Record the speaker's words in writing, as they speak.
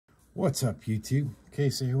What's up, YouTube?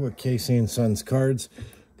 Casey here with KCandSonsCards.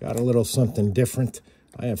 Got a little something different.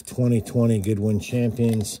 I have 2020 Goodwin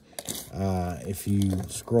Champions. If you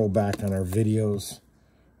scroll back on our videos,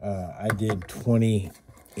 I did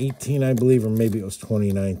 2018, I believe, or maybe it was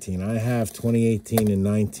 2019. I have 2018 and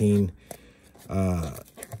 19.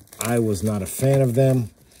 I was not a fan of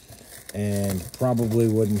them and probably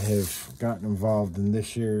wouldn't have gotten involved in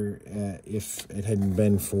this year if it hadn't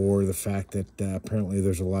been for the fact that apparently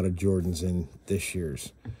there's a lot of Jordans in this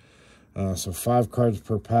year's. So 5 cards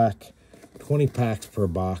per pack, 20 packs per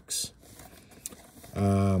box.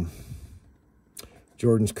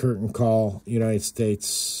 Jordan's Curtain Call, United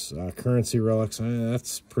States currency relics.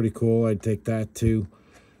 That's pretty cool. I'd take that too.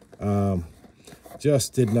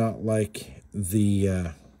 Just did not like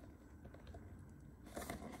the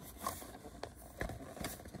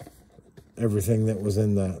everything that was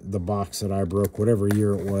in the box that I broke, whatever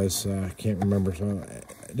year it was. I can't remember. So I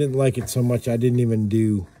didn't like it so much. I didn't even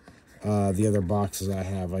do the other boxes I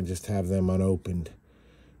have. I just have them unopened.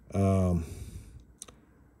 So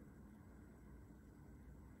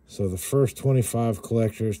the first 25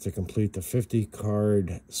 collectors to complete the 50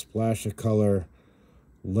 card splash of color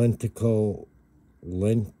lenticular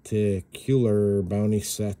bounty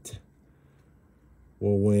set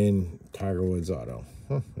will win Tiger Woods auto.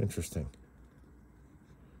 Huh, interesting.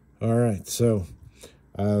 All right, so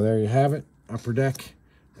there you have it, Upper Deck.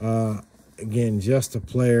 Again, just a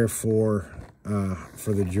player for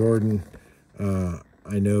the Jordan.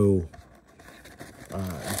 I know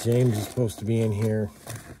James is supposed to be in here.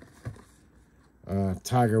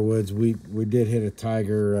 Tiger Woods, we did hit a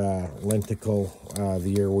Tiger lenticle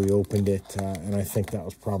the year we opened it, and I think that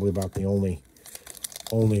was probably about the only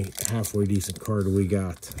halfway decent card we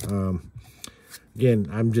got. Again,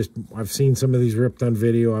 I've seen some of these ripped on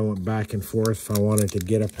video. I went back and forth if I wanted to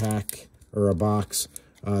get a pack or a box.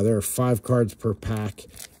 There are 5 cards per pack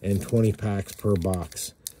and 20 packs per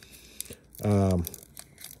box. And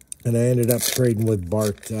I ended up trading with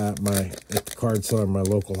Bart at the Card Cellar, my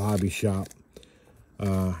local hobby shop,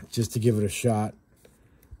 just to give it a shot.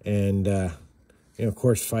 And, of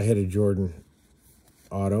course, if I hit a Jordan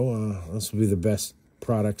auto, this will be the best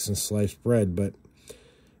products in sliced bread, but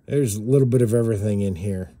there's a little bit of everything in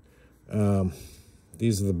here.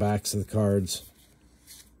 These are the backs of the cards.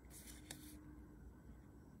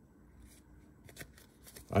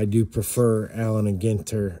 I do prefer Allen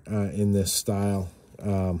Ginter in this style.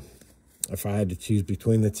 If I had to choose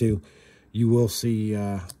between the two, you will see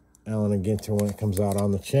Allen Ginter when it comes out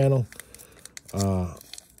on the channel.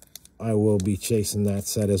 I will be chasing that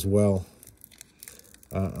set as well,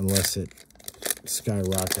 unless it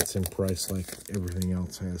skyrockets in price like everything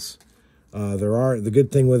else has. The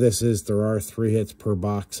good thing with this is there are 3 hits per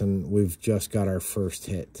box, and we've just got our first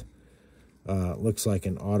hit. Looks like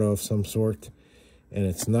an auto of some sort, and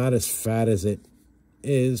it's not as fat as it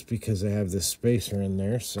is because I have this spacer in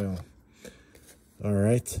there. So all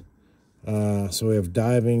right, so we have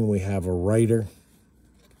diving, we have a writer,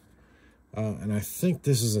 and I think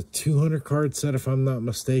this is a 200 card set if I'm not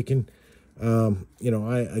mistaken.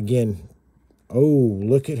 Oh,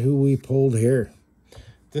 look at who we pulled here.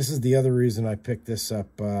 This is the other reason I picked this up.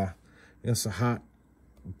 It's a hot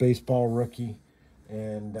baseball rookie,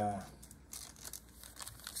 and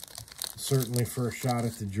certainly for a shot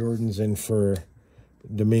at the Jordans and for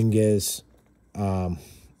Dominguez.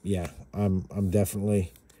 Yeah, I'm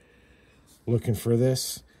definitely looking for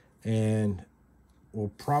this, and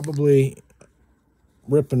we'll probably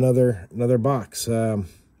rip another box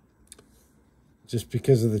just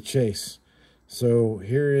because of the chase. So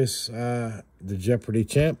here is the Jeopardy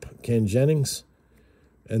champ, Ken Jennings.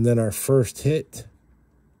 And then our first hit.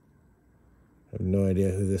 I have no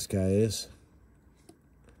idea who this guy is.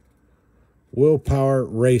 Willpower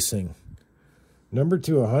Racing. Number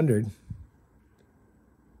 200.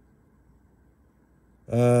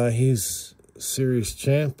 He's series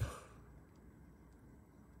champ.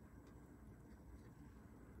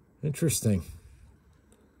 Interesting.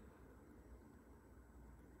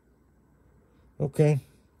 Okay,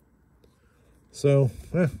 so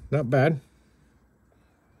not bad.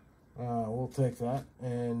 We'll take that,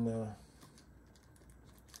 and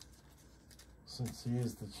since he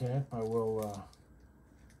is the champ, I will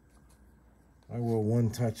one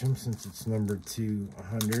touch him since it's numbered to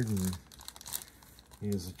 100, and he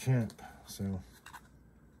is a champ. So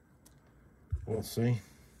we'll see.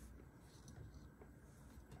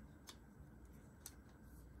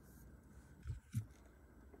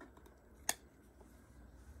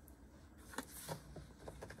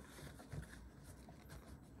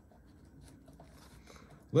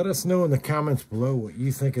 Let us know in the comments below what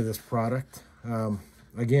you think of this product.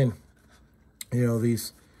 again, you know,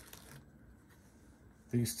 these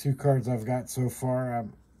two cards I've got so far,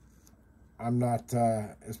 I'm not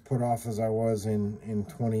as put off as I was in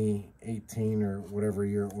 2018 or whatever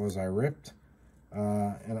year it was I ripped.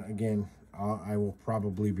 And again, I will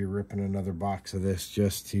probably be ripping another box of this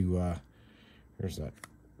just to, here's that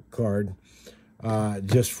card,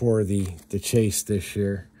 just for the chase this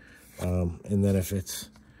year. And then if it's,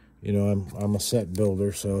 you know, I'm a set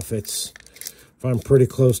builder, so if I'm pretty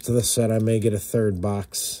close to the set, I may get a third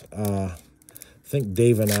box. I think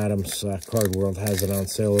Dave and Adam's Card World has it on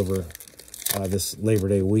sale over this Labor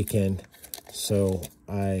Day weekend, so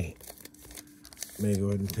I may go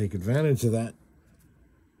ahead and take advantage of that.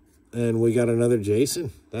 And we got another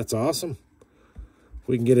Jason. That's awesome. If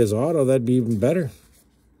we can get his auto, that'd be even better.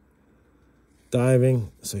 Diving.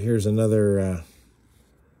 So here's another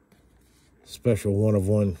special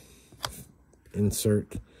one-of-one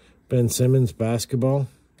insert. Ben Simmons, basketball.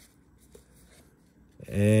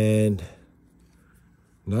 And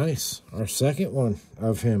nice. Our second one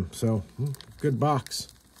of him. So, good box.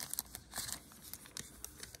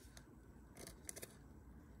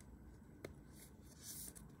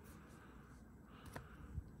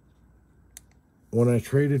 When I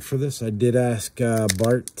traded for this, I did ask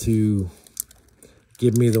Bart to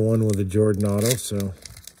give me the one with the Jordan auto, so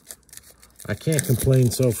I can't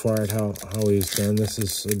complain so far at how he's done. This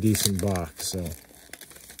is a decent box, so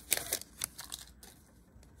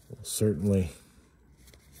we'll certainly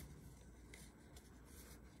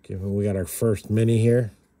give him. We got our first mini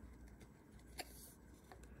here.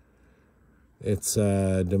 It's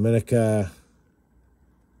Dominica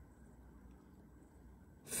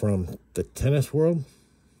from the tennis world.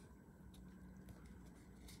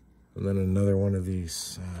 And then another one of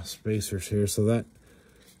these spacers here. So that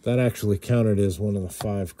actually counted as one of the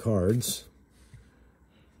 5 cards.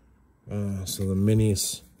 So the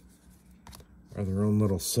minis are their own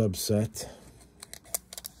little subset.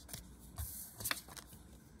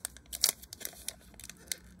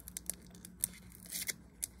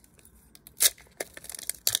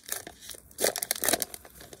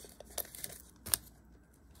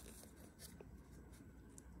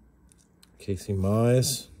 Casey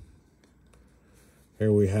Mize.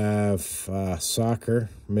 Here we have soccer,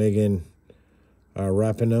 Megan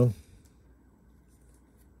Rapinoe.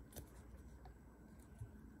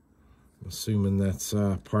 I'm assuming that's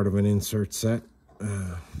part of an insert set.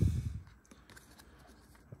 I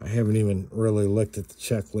haven't even really looked at the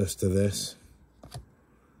checklist of this.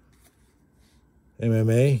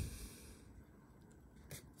 MMA.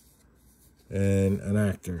 And an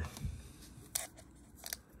actor.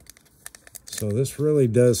 So this really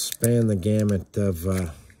does span the gamut of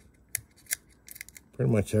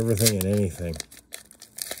pretty much everything and anything.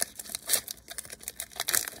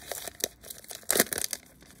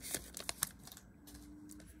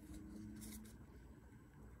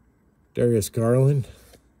 Darius Garland.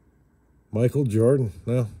 Michael Jordan.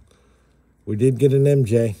 Well, we did get an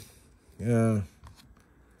MJ.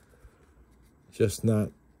 Just not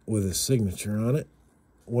with a signature on it.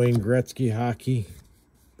 Wayne Gretzky, hockey.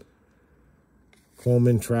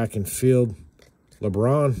 Coleman, track and field.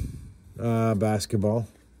 LeBron, basketball.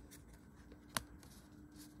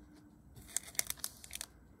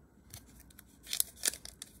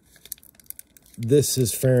 This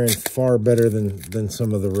is faring far better than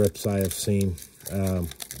some of the rips I have seen.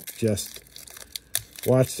 Just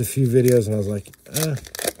watched a few videos and I was like,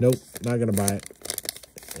 nope, not gonna buy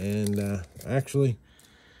it. And actually,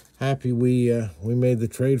 happy we made the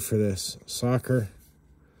trade for this. Soccer,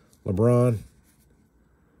 LeBron.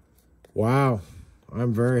 Wow,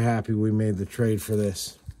 I'm very happy we made the trade for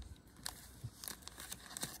this.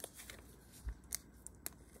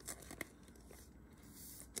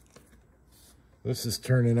 This is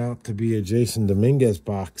turning out to be a Jason Dominguez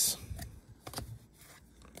box.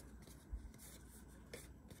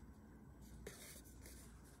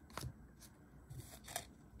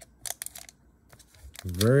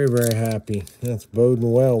 Very, very happy. That's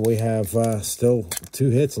boding well. We have still 2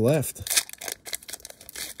 hits left.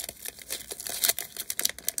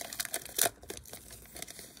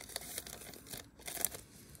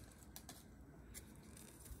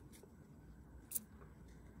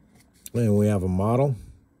 And we have a model.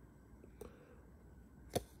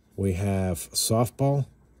 We have softball.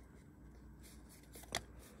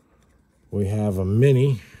 We have a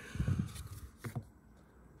mini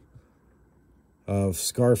of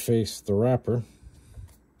Scarface the Rapper.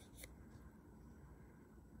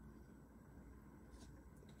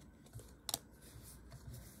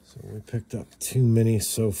 So we picked up 2 minis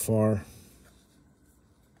so far.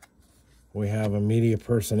 We have a media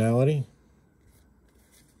personality.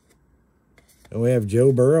 And we have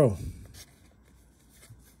Joe Burrow.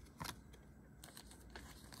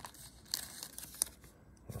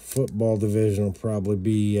 Our football division will probably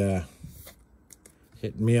be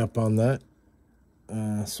hitting me up on that.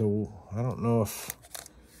 So I don't know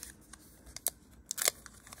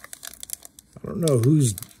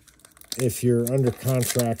who's, if you're under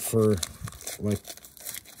contract for like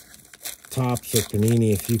Topps or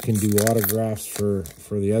Panini, if you can do autographs for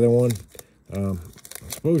the other one. I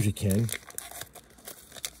suppose you can.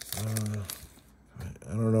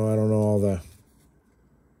 I don't know all the...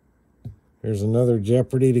 Here's another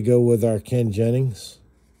Jeopardy to go with our Ken Jennings,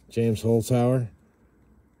 James Holzhauer,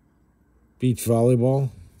 beach volleyball,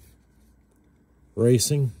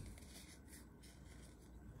 racing,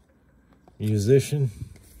 musician,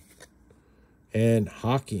 and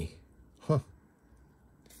hockey. Huh.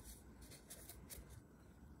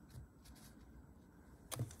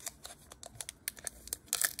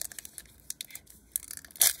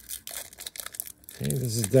 Okay,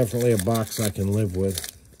 this is definitely a box I can live with.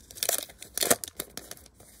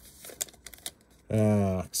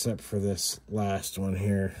 Except for this last one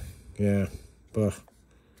here. Yeah, but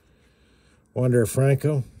Wander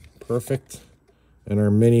Franco, perfect. And our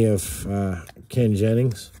mini of Ken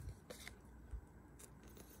Jennings.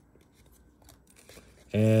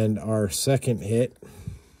 And our second hit,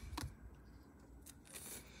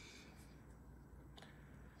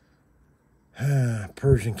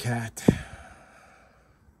 Persian Cat.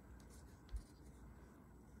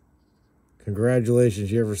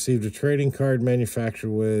 Congratulations, you have received a trading card manufactured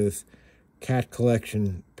with Cat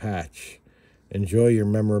Collection patch. Enjoy your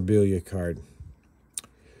memorabilia card.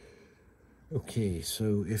 Okay,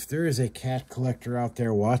 so if there is a cat collector out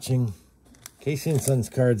there watching,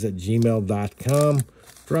 KCandSonsCards@gmail.com.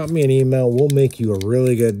 Drop me an email. We'll make you a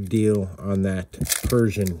really good deal on that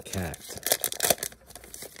Persian cat.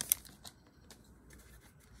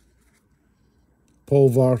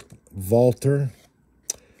 Pole vaulter.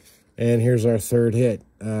 And here's our third hit.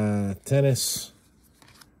 Tennis.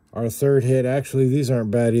 Our third hit. Actually, these aren't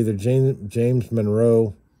bad either. James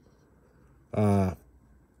Monroe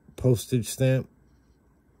postage stamp.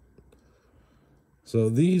 So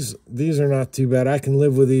these are not too bad. I can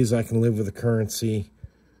live with these. I can live with the currency.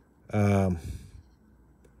 Trading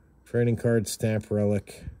card, stamp,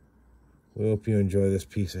 relic. We hope you enjoy this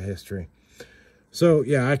piece of history. So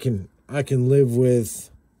yeah, I can live with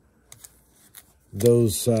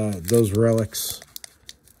those relics.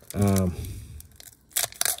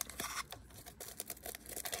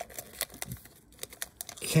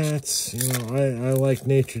 Cats, you know, I like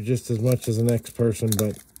nature just as much as the next person,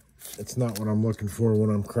 but it's not what I'm looking for when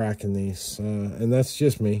I'm cracking these. And that's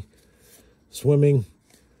just me. Swimming,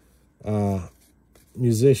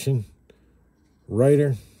 musician,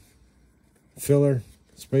 writer, filler,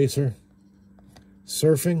 spacer,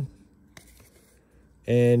 surfing,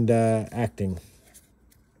 and acting.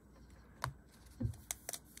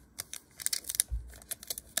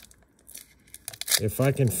 If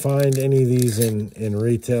I can find any of these in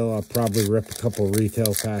retail, I'll probably rip a couple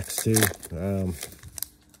retail packs too.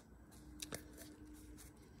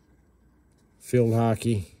 Field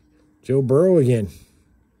hockey. Joe Burrow again.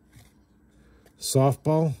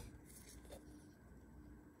 Softball.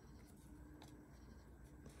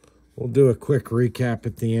 We'll do a quick recap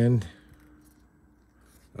at the end.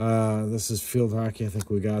 This is field hockey. I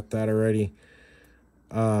think we got that already.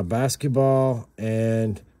 Basketball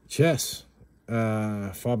and chess.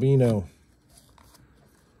 Fabino.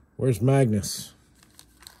 Where's Magnus?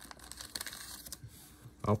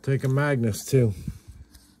 I'll take a Magnus too.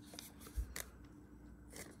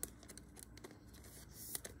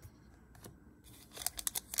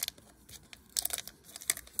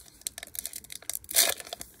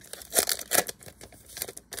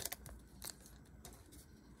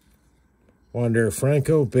 Wander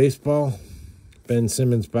Franco, baseball. Ben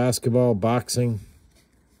Simmons, basketball. Boxing.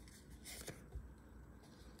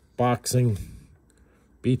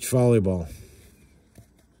 Beach volleyball.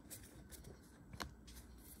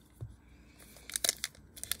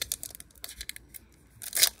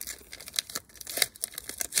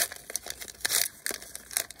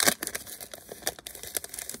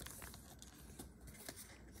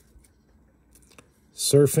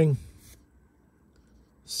 Surfing.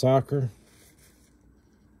 Soccer.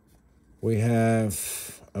 We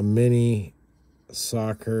have a mini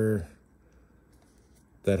soccer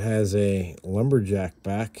that has a lumberjack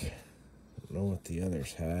back. I don't know what the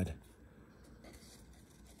others had.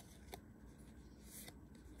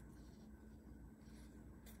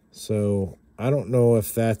 So I don't know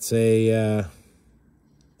if that's a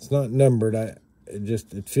it's not numbered.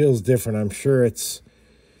 It feels different. I'm sure it's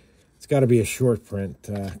got to be a short print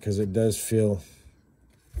because it does feel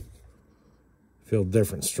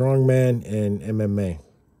different. Strongman and MMA.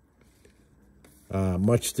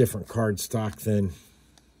 Much different card stock than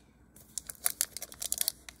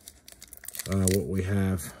what we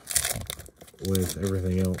have with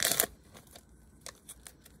everything else.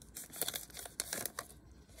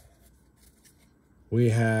 We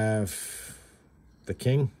have the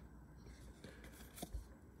King,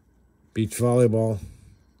 beach volleyball,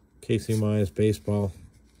 KCandSonsCards baseball,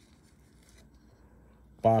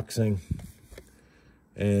 boxing,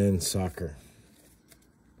 and soccer.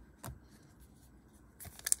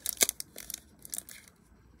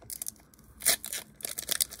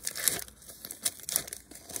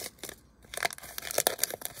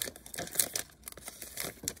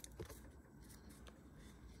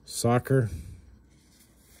 Soccer,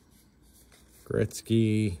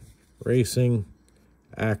 Gretzky, racing,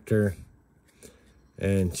 actor,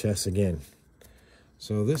 and chess again.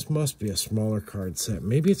 So this must be a smaller card set.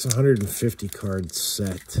 Maybe it's a 150 card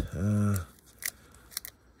set. I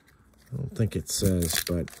don't think it says,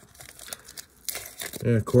 but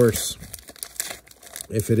and of course,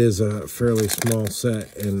 if it is a fairly small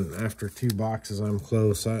set and after 2 boxes I'm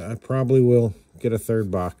close, I probably will get a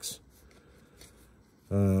 3rd box.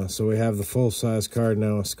 So we have the full-size card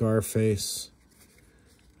now, a Scarface.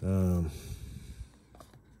 And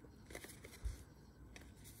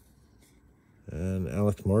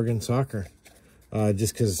Alex Morgan soccer.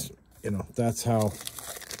 Just because, you know, that's how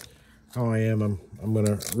I am. I'm going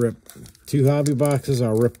to rip 2 hobby boxes.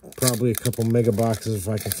 I'll rip probably a couple mega boxes if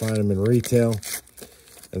I can find them in retail.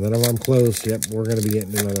 And then if I'm close, yep, we're going to be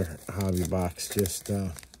getting another hobby box. Just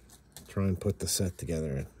try and put the set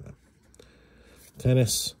together.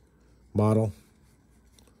 Tennis, model,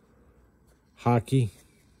 hockey,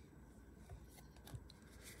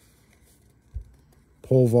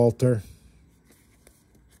 pole vaulter,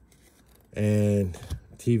 and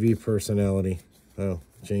TV personality. Oh,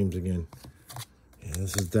 James again. Yeah,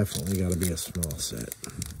 this has definitely got to be a small set.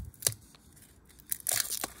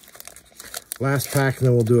 Last pack, and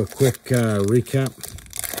then we'll do a quick recap.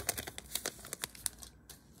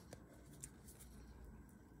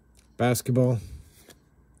 Basketball,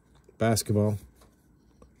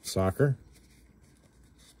 soccer,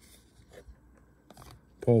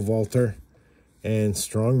 pole vaulter, and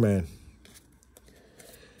strongman.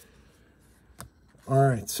 All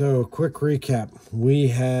right, so quick recap. We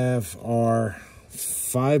have our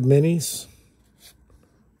 5 minis.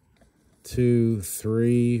 2,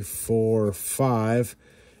 3, 4, 5.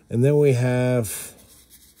 And then we have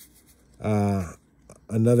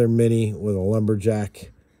another mini with a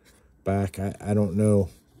lumberjack back. I don't know.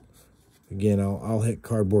 Again, I'll hit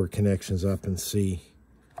Cardboard Connections up and see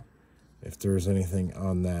if there's anything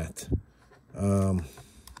on that. And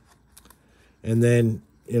then,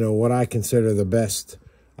 you know, what I consider the best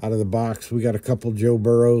out of the box, we got a couple Joe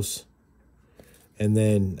Burrows. And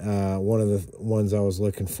then one of the ones I was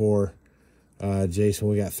looking for, Jason,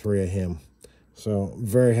 we got 3 of him. So,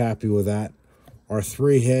 very happy with that. Our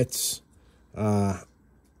 3 hits, yeah,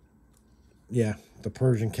 the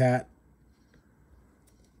Persian Cat.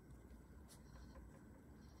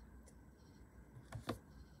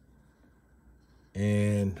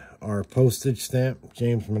 And our postage stamp,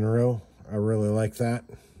 James Monroe. I really like that.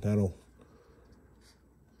 That'll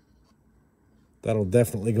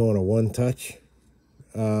definitely go in a 1-touch.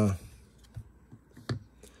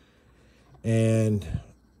 And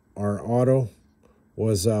our auto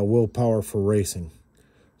was Willpower for Racing.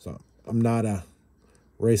 So I'm not a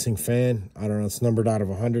racing fan. I don't know. It's numbered out of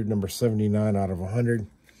 100, number 79 out of 100.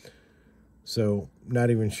 So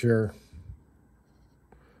not even sure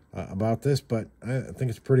about this, but I think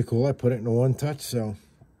it's pretty cool. I put it in a 1-touch, so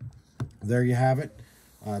there you have it.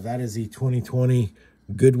 That is the 2020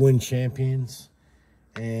 Goodwin Champions,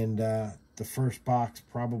 and the first box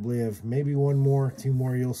probably of maybe 1 more, 2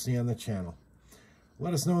 more you'll see on the channel.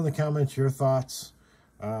 Let us know in the comments your thoughts.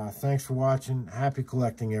 Thanks for watching. Happy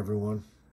collecting, everyone.